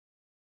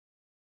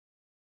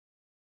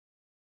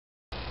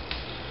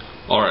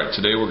Alright,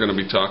 today we're going to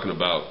be talking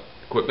about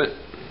equipment.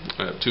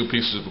 I have two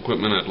pieces of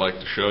equipment I'd like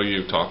to show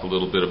you, talk a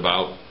little bit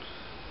about.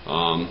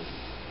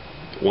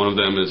 One of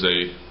them is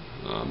a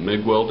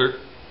MIG welder,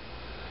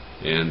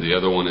 and the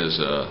other one is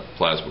a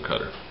plasma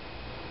cutter.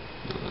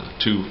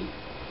 Two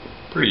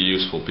pretty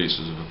useful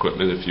pieces of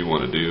equipment if you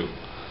want to do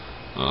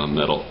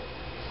metal,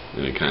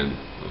 any kind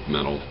of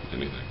metal,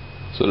 anything.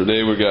 So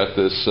today we got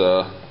this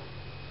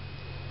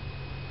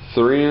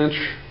 3-inch,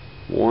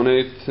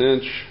 1/8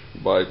 inch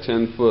by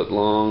 10-foot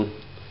long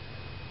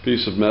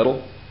piece of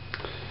metal.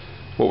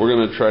 What we're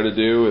going to try to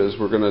do is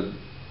we're going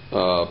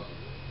to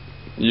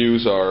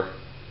use our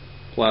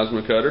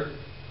plasma cutter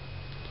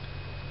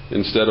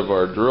instead of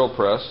our drill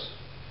press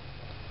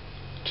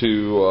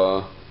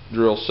to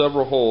drill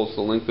several holes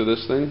the length of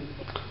this thing.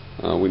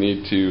 We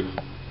need to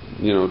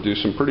do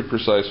some pretty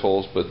precise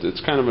holes, but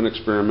it's kind of an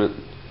experiment.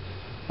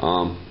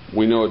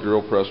 We know a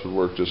drill press would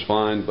work just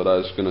fine, but I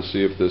was going to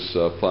see if this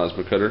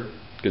plasma cutter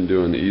can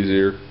do an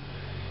easier,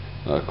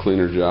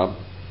 cleaner job.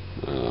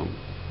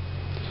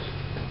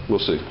 We'll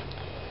see.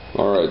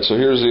 Alright, so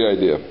here's the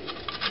idea.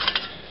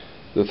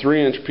 The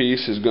 3-inch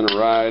piece is going to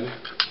ride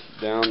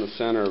down the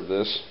center of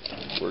this.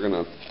 We're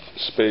going to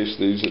space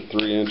these at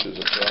 3 inches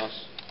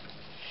across.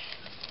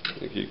 I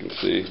think you can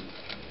see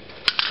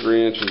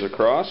 3 inches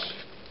across.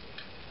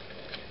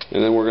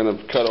 And then we're going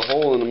to cut a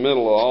hole in the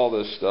middle of all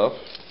this stuff.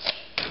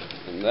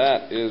 And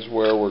that is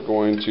where we're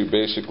going to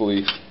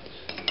basically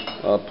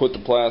put the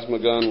plasma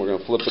gun. We're going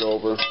to flip it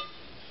over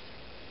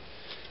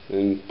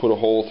and put a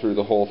hole through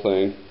the whole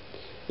thing.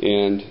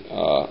 And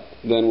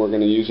then we're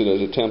going to use it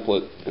as a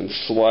template and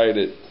slide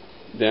it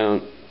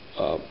down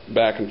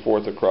back and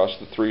forth across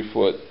the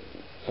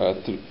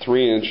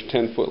 3-inch,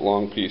 10-foot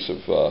long piece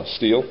of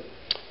steel,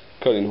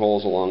 cutting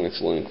holes along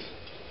its length.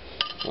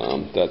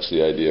 That's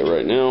the idea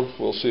right now.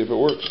 We'll see if it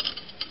works.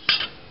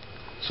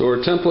 So our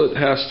template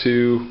has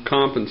to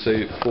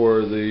compensate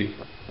for the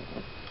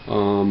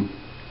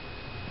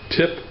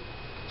tip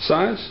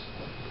size.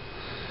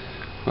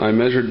 I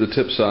measured the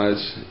tip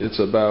size. It's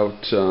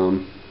about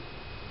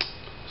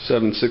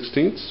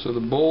 7/16. So the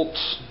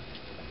bolts,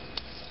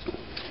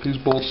 these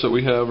bolts that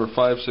we have are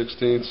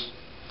 5/16.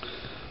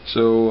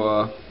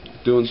 So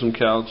doing some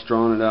calcs,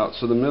 drawing it out.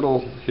 So the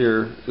middle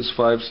here is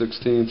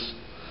 5/16.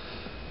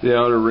 The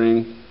outer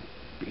ring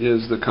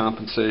is the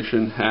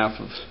compensation.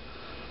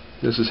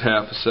 This is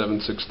half of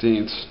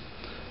 7/16.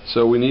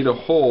 So we need a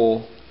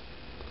hole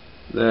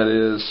that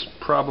is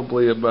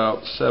probably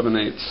about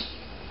 7/8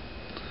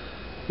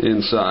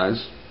 in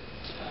size.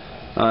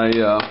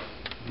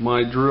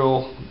 My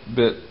drill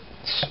bits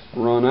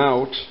run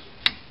out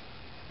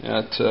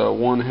at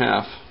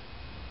 1/2.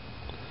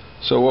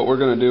 So what we're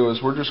going to do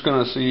is we're just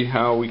going to see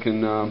how we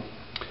can do.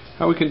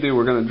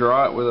 We're going to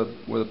draw it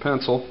with a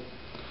pencil.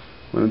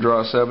 We're going to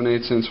draw a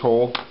 7/8 inch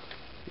hole,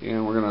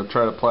 and we're going to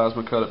try to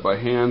plasma cut it by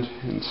hand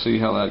and see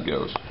how that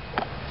goes.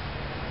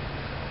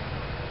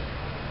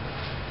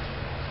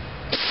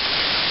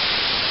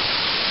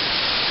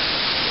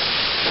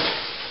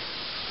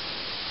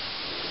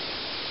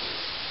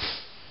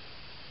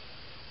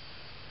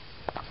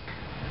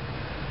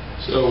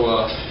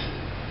 So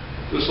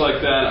just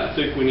like that, I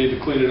think we need to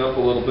clean it up a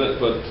little bit,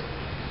 but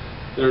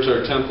there's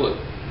our template.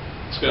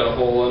 It's got a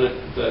hole in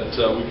it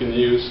that we can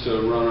use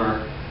to run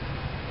our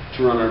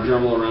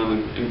Dremel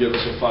around and give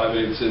us a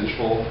 5/8 inch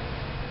hole.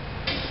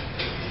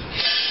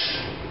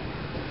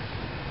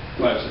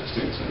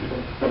 5/16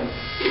 anyway.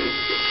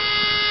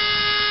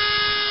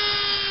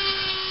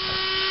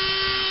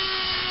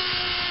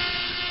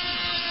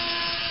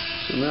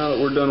 So now that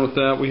we're done with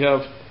that, we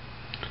have a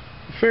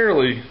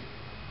fairly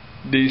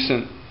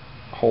decent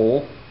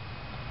hole.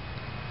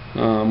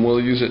 We'll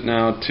use it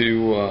now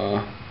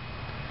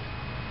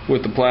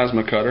with the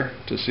plasma cutter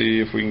to see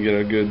if we can get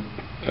a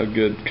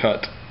good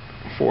cut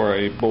for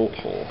a bolt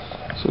hole.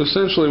 So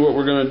essentially what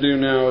we're going to do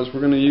now is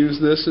we're going to use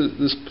this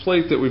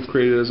plate that we've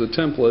created as a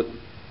template,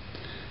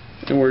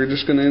 and we're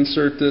just going to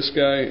insert this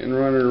guy and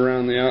run it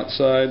around the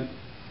outside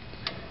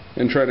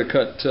and try to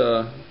cut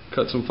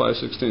some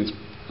 5/16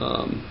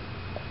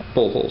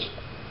 bolt holes.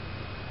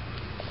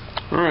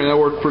 Alright, that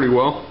worked pretty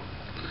well.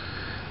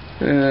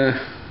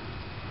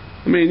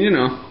 I mean,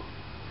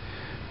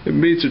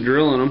 it beats a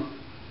drilling them.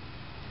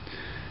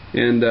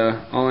 And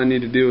all I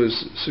need to do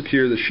is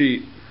secure the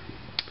sheet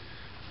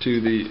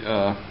to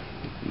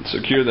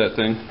secure that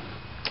thing,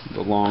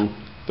 the long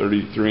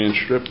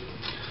 33-inch strip.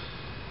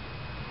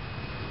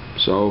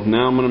 So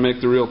now I'm going to make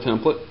the real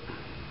template.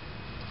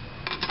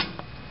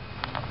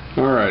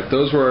 Alright,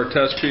 those were our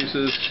test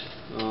pieces.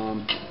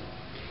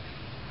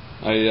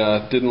 I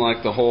didn't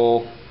like the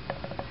hole.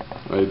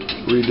 I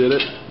redid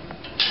it.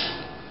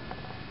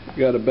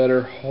 Got a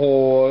better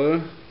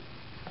hole.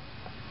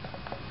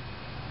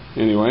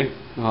 Anyway,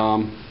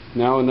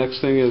 now the next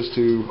thing is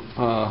to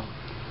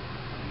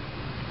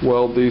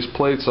weld these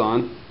plates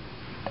on.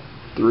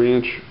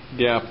 3-inch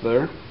gap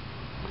there,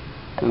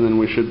 and then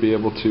we should be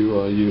able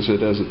to use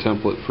it as a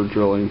template for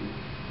drilling.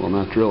 Well,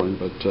 not drilling,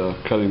 but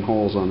cutting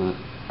holes on that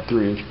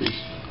 3-inch piece.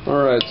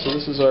 Alright, so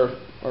this is our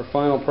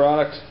final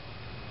product.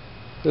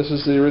 This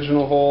is the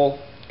original hole.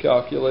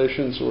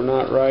 Calculations were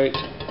not right,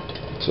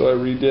 so I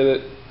redid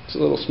it. It's a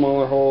little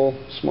smaller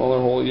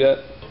hole yet.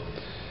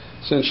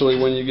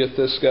 Essentially, when you get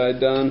this guy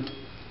done,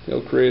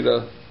 you'll create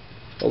a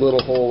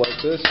little hole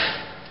like this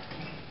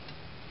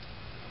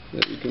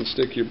that you can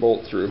stick your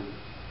bolt through.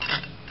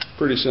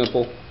 Pretty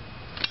simple,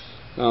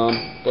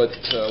 but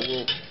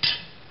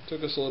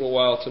took us a little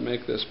while to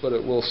make this, but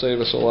it will save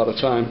us a lot of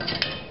time.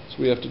 So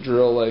we have to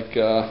drill like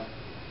I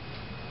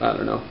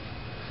don't know,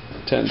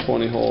 10,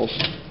 20 holes,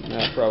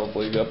 and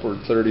probably upward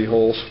 30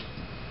 holes.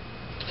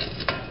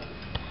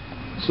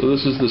 So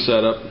this is the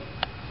setup.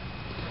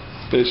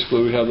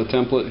 Basically, we have the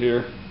template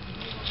here.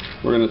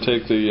 We're going to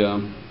take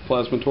the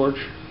plasma torch,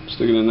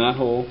 stick it in that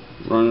hole,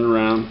 run it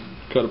around,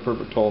 cut a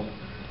perfect hole.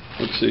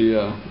 Let's see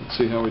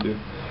how we do.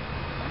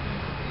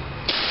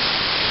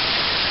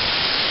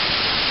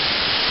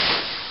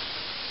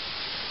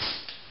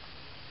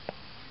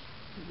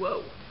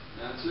 Whoa.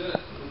 That's it.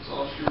 That's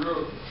all she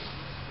wrote.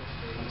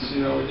 Let's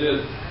see how we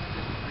did.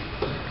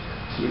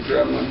 So we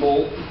grab my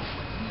bolt.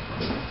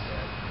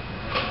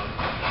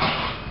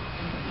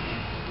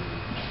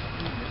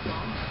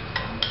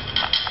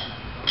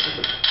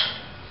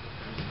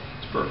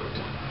 It's perfect.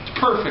 It's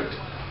perfect.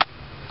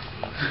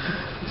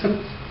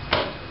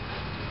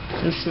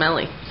 And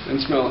smelly. And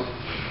smelly.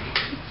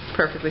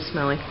 Perfectly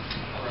smelly.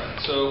 Alright,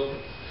 so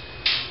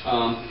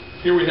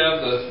here we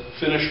have the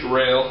finished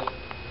rail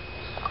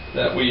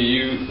that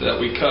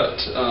we cut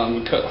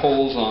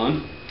holes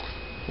on,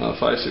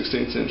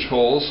 5/16 inch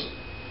holes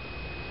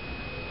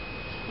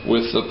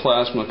with the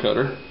plasma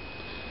cutter.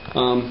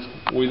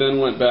 We then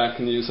went back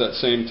and used that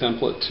same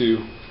template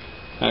to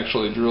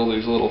actually drill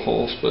these little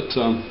holes, but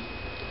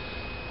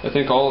I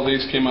think all of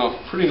these came out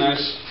pretty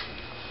nice.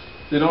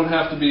 They don't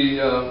have to be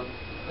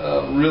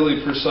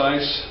really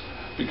precise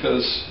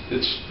because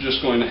it's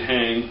just going to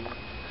hang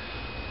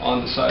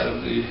on the side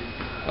of the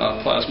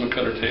plasma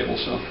cutter table,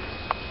 so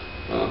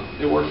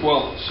it worked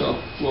well, so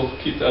we'll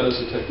keep that as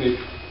a technique.